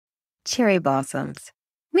cherry blossoms.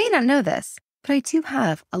 You may not know this, but I do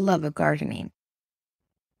have a love of gardening.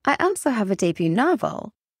 I also have a debut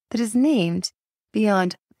novel that is named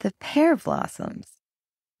Beyond the Pear Blossoms.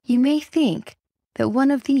 You may think that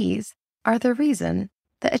one of these are the reason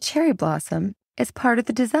that a cherry blossom is part of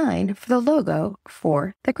the design for the logo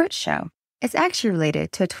for the Grit Show. It's actually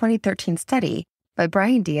related to a 2013 study by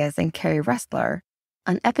Brian Diaz and Carrie Ressler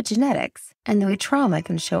on epigenetics and the way trauma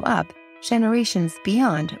can show up generations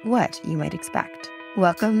beyond what you might expect.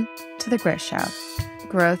 Welcome to the Grit Show,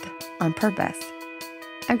 Growth on Purpose.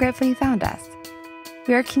 I'm grateful you found us.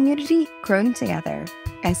 We are a community growing together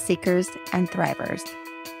as seekers and thrivers.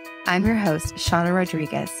 I'm your host, Shawna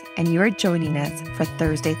Rodriguez, and you are joining us for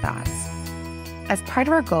Thursday Thoughts. As part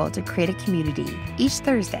of our goal to create a community, each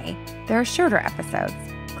Thursday, there are shorter episodes,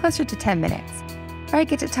 closer to 10 minutes, where I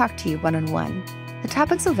get to talk to you one-on-one. The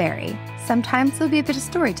topics will vary. Sometimes there'll be a bit of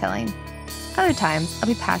storytelling. Other times, I'll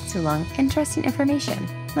be passing along interesting information,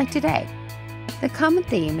 like today. The common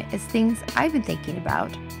theme is things I've been thinking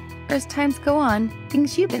about, or as times go on,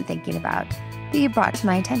 things you've been thinking about that you brought to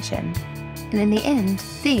my attention. And in the end,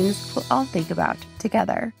 things we'll all think about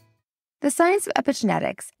together. The science of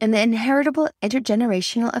epigenetics and the inheritable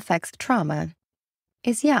intergenerational effects of trauma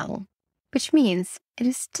is young, which means it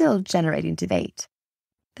is still generating debate.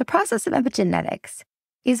 The process of epigenetics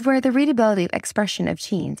is where the readability of expression of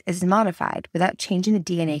genes is modified without changing the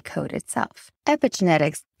DNA code itself.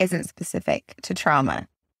 Epigenetics isn't specific to trauma.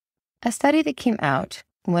 A study that came out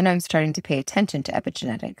when I'm starting to pay attention to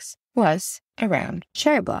epigenetics was around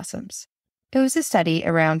cherry blossoms. It was a study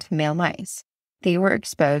around male mice. They were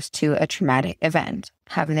exposed to a traumatic event,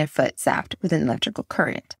 having their foot zapped with an electrical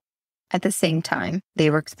current. At the same time,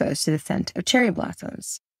 they were exposed to the scent of cherry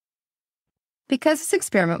blossoms. Because this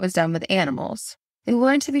experiment was done with animals, they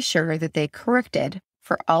wanted to be sure that they corrected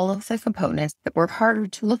for all of the components that were harder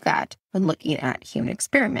to look at when looking at human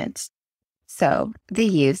experiments. So they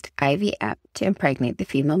used IVF to impregnate the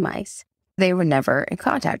female mice. They were never in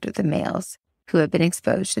contact with the males who had been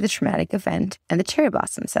exposed to the traumatic event and the cherry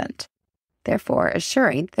blossom scent, therefore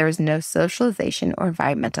assuring there was no socialization or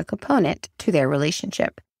environmental component to their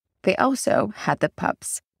relationship. They also had the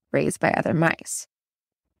pups raised by other mice.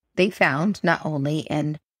 They found not only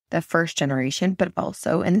in the first generation, but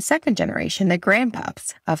also in the second generation, the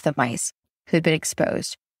grandpups of the mice who had been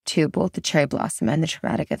exposed to both the cherry blossom and the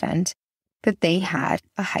traumatic event, that they had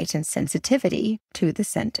a heightened sensitivity to the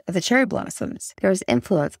scent of the cherry blossoms. There was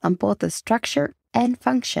influence on both the structure and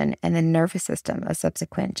function in the nervous system of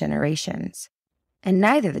subsequent generations. And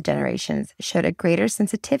neither of the generations showed a greater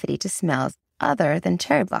sensitivity to smells other than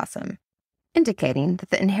cherry blossom, indicating that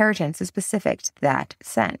the inheritance is specific to that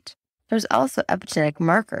scent. There's also epigenetic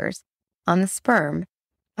markers on the sperm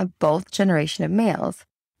of both generations of males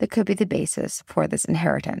that could be the basis for this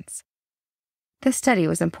inheritance. This study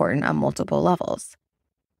was important on multiple levels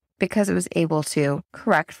because it was able to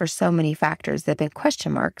correct for so many factors that had been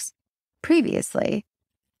question marks previously,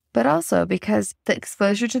 but also because the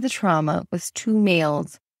exposure to the trauma was to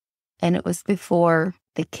males and it was before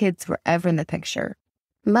the kids were ever in the picture.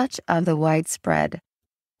 Much of the widespread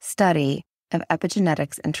study of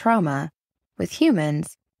epigenetics and trauma with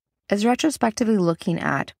humans is retrospectively looking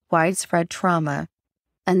at widespread trauma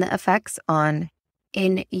and the effects on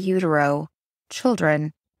in utero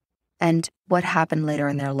children and what happened later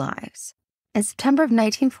in their lives. In September of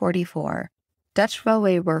 1944, Dutch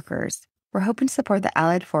railway workers were hoping to support the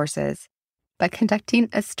Allied forces by conducting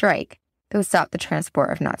a strike that would stop the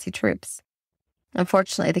transport of Nazi troops.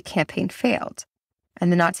 Unfortunately, the campaign failed,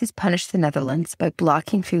 and the Nazis punished the Netherlands by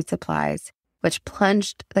blocking food supplies, which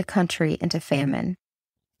plunged the country into famine.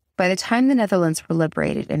 By the time the Netherlands were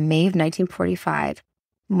liberated in May of 1945,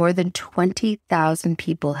 more than 20,000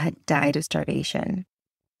 people had died of starvation.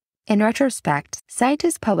 In retrospect,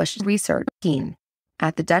 scientists published research looking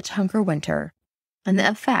at the Dutch hunger winter and the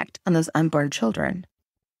effect on those unborn children.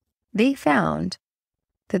 They found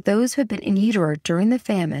that those who had been in utero during the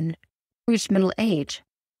famine reached middle age.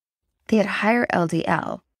 They had higher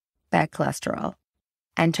LDL, bad cholesterol,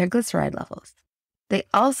 and triglyceride levels. They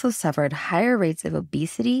also suffered higher rates of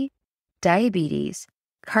obesity, diabetes,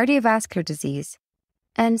 cardiovascular disease,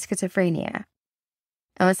 and schizophrenia.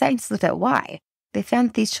 And when scientists looked at why, they found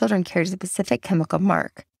that these children carried a specific chemical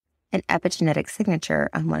mark, an epigenetic signature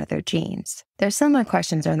on one of their genes. There are similar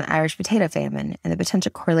questions around the Irish potato famine and the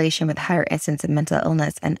potential correlation with higher incidence of mental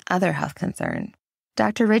illness and other health concerns.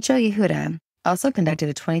 Dr. Rachel Yehuda also conducted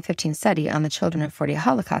a 2015 study on the children of 40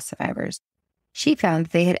 Holocaust survivors. She found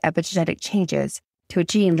that they had epigenetic changes to a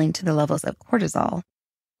gene linked to the levels of cortisol,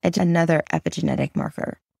 another epigenetic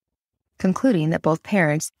marker. concluding that both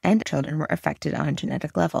parents and children were affected on a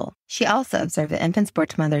genetic level. She also observed that infants born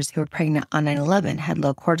to mothers who were pregnant on 9/11 had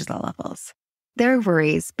low cortisol levels. There are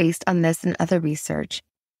worries, based on this and other research,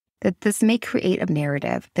 that this may create a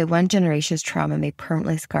narrative that one generation's trauma may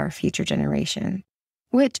permanently scar a future generation,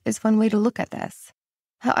 which is one way to look at this.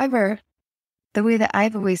 However, the way that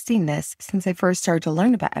I've always seen this since I first started to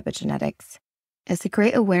learn about epigenetics is the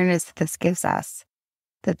great awareness that this gives us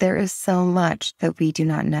that there is so much that we do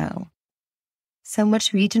not know. So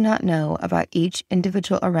much we do not know about each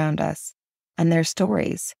individual around us and their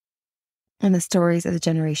stories, and the stories of the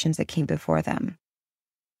generations that came before them.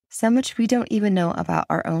 So much we don't even know about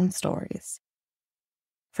our own stories.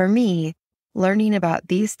 For me, learning about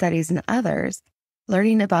these studies and others,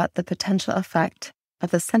 learning about the potential effect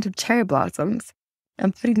of the scent of cherry blossoms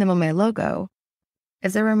and putting them on my logo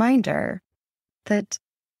is a reminder that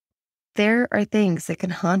there are things that can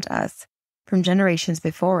haunt us from generations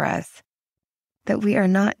before us that we are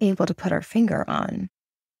not able to put our finger on.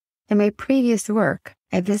 In my previous work,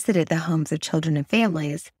 I visited the homes of children and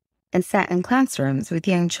families and sat in classrooms with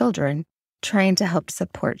young children trying to help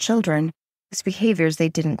support children whose behaviors they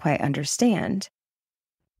didn't quite understand.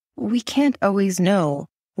 We can't always know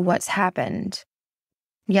what's happened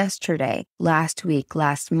yesterday, last week,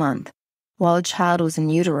 last month, while a child was in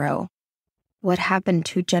utero, what happened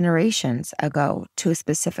 2 generations ago to a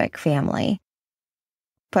specific family.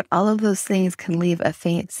 But all of those things can leave a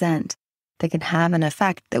faint scent that can have an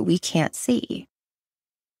effect that we can't see.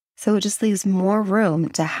 So it just leaves more room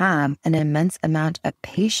to have an immense amount of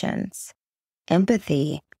patience,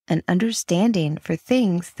 empathy, and understanding for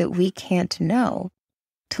things that we can't know,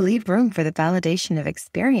 to leave room for the validation of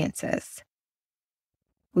experiences.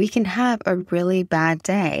 We can have a really bad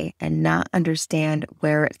day and not understand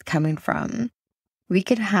where it's coming from. We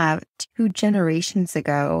could have 2 generations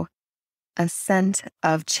ago a scent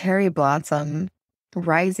of cherry blossom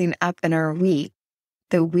rising up in our week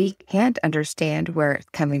that we can't understand where it's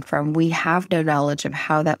coming from. We have no knowledge of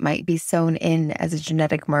how that might be sewn in as a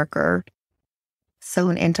genetic marker,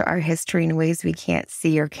 sewn into our history in ways we can't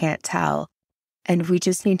see or can't tell. And we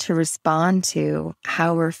just need to respond to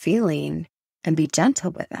how we're feeling and be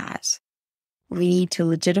gentle with that. We need to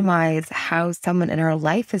legitimize how someone in our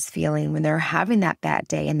life is feeling when they're having that bad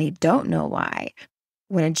day and they don't know why.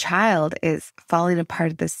 When a child is falling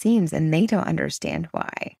apart at the seams and they don't understand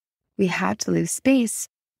why. We have to leave space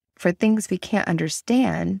for things we can't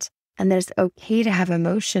understand, and that it's okay to have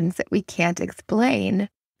emotions that we can't explain,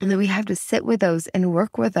 and that we have to sit with those and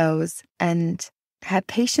work with those and have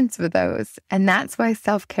patience with those. And that's why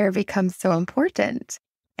self-care becomes so important,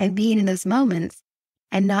 and being in those moments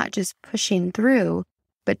and not just pushing through,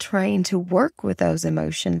 but trying to work with those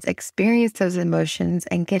emotions, experience those emotions,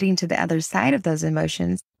 and getting to the other side of those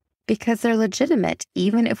emotions because they're legitimate,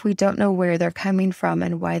 even if we don't know where they're coming from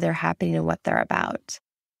and why they're happening and what they're about.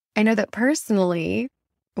 I know that personally,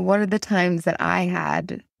 one of the times that I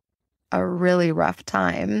had a really rough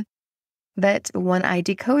time, that when I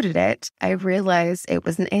decoded it, I realized it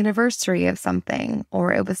was an anniversary of something,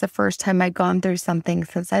 or it was the first time I'd gone through something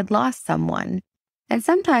since I'd lost someone. And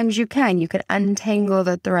sometimes you can untangle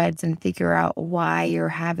the threads and figure out why you're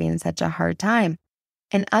having such a hard time.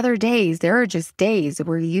 And other days, there are just days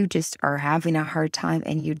where you just are having a hard time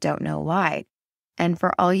and you don't know why. And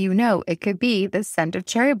for all you know, it could be the scent of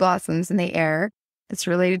cherry blossoms in the air that's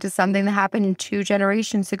related to something that happened 2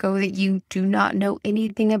 generations ago that you do not know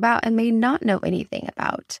anything about and may not know anything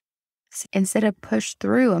about. So instead of push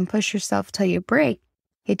through and push yourself till you break,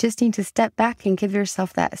 you just need to step back and give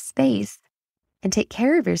yourself that space and take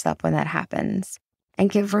care of yourself when that happens. And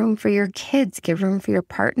give room for your kids, give room for your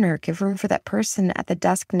partner, give room for that person at the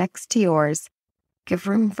desk next to yours, give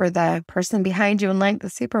room for the person behind you in line at the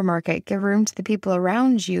supermarket, give room to the people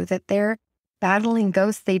around you that they're battling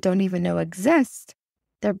ghosts they don't even know exist.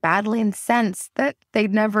 They're battling scents that they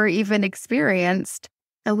never even experienced.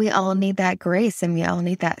 And we all need that grace and we all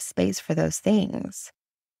need that space for those things.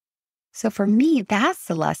 So for me, that's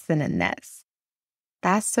the lesson in this.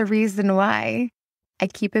 That's the reason why I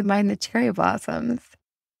keep in mind the cherry blossoms.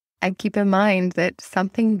 I keep in mind that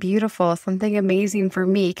something beautiful, something amazing for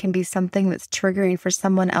me can be something that's triggering for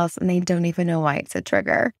someone else and they don't even know why it's a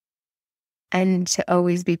trigger. And to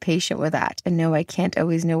always be patient with that and know I can't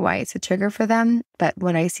always know why it's a trigger for them. But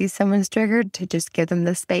when I see someone's triggered, to just give them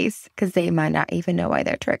the space because they might not even know why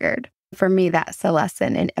they're triggered. For me, that's the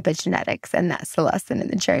lesson in epigenetics, and that's the lesson in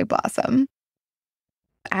the cherry blossom.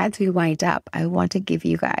 As we wind up, I want to give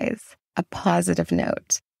you guys a positive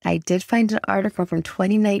note. I did find an article from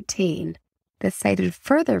 2019 that cited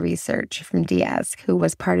further research from Diaz, who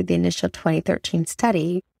was part of the initial 2013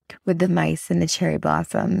 study with the mice and the cherry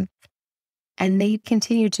blossom. And they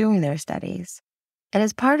continued doing their studies. And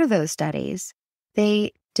as part of those studies,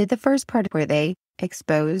 they did the first part where they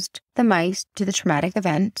exposed the mice to the traumatic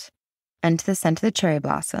event and to the scent of the cherry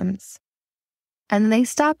blossoms. And then they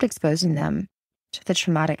stopped exposing them to the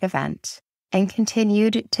traumatic event and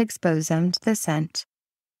continued to expose them to the scent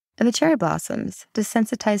of the cherry blossoms,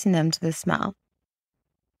 desensitizing them to the smell.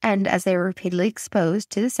 And as they were repeatedly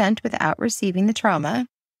exposed to the scent without receiving the trauma,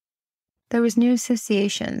 there was new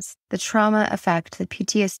associations. The trauma effect, the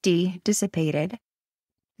PTSD, dissipated.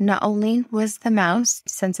 Not only was the mouse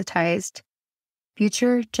desensitized,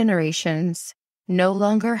 future generations no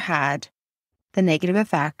longer had the negative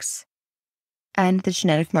effects, and the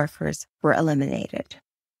genetic markers were eliminated.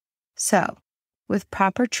 So, with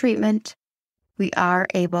proper treatment, we are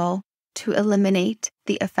able to eliminate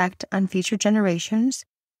the effect on future generations,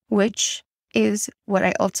 which is what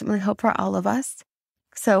I ultimately hope for all of us.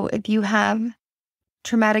 So if you have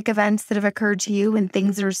traumatic events that have occurred to you and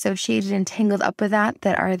things that are associated and tangled up with that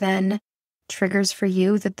are then triggers for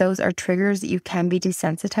you, that those are triggers that you can be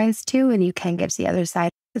desensitized to and you can get to the other side.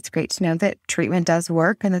 It's great to know that treatment does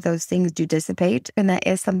work and that those things do dissipate, and that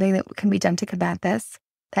is something that can be done to combat this.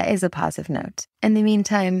 That is a positive note. In the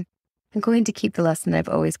meantime, I'm going to keep the lesson that I've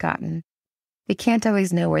always gotten. We can't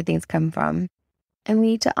always know where things come from, and we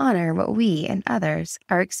need to honor what we and others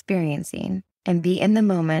are experiencing and be in the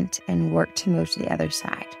moment and work to move to the other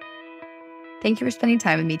side. Thank you for spending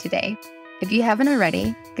time with me today. If you haven't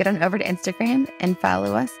already, get on over to Instagram and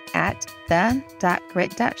follow us at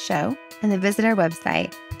the.grit.show, and then visit our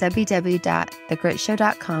website,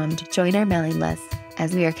 www.thegritshow.com, to join our mailing list,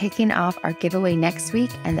 as we are kicking off our giveaway next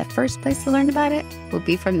week, and the first place to learn about it will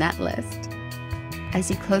be from that list. As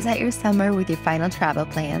you close out your summer with your final travel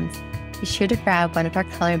plans, be sure to grab one of our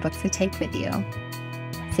coloring books to take with you.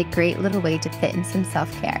 It's a great little way to fit in some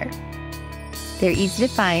self-care. They're easy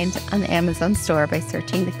to find on the Amazon store by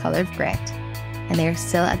searching The Color of Grit, and they are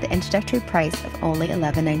still at the introductory price of only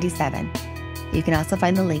 $11.97. You can also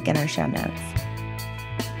find the link in our show notes.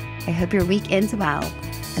 I hope your week ends well,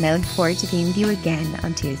 and I look forward to being with you again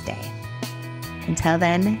on Tuesday. Until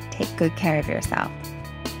then, take good care of yourself.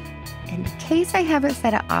 In case I haven't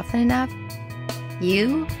said it often enough,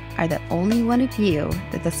 you are the only one of you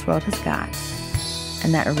that this world has got.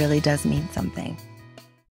 And that really does mean something.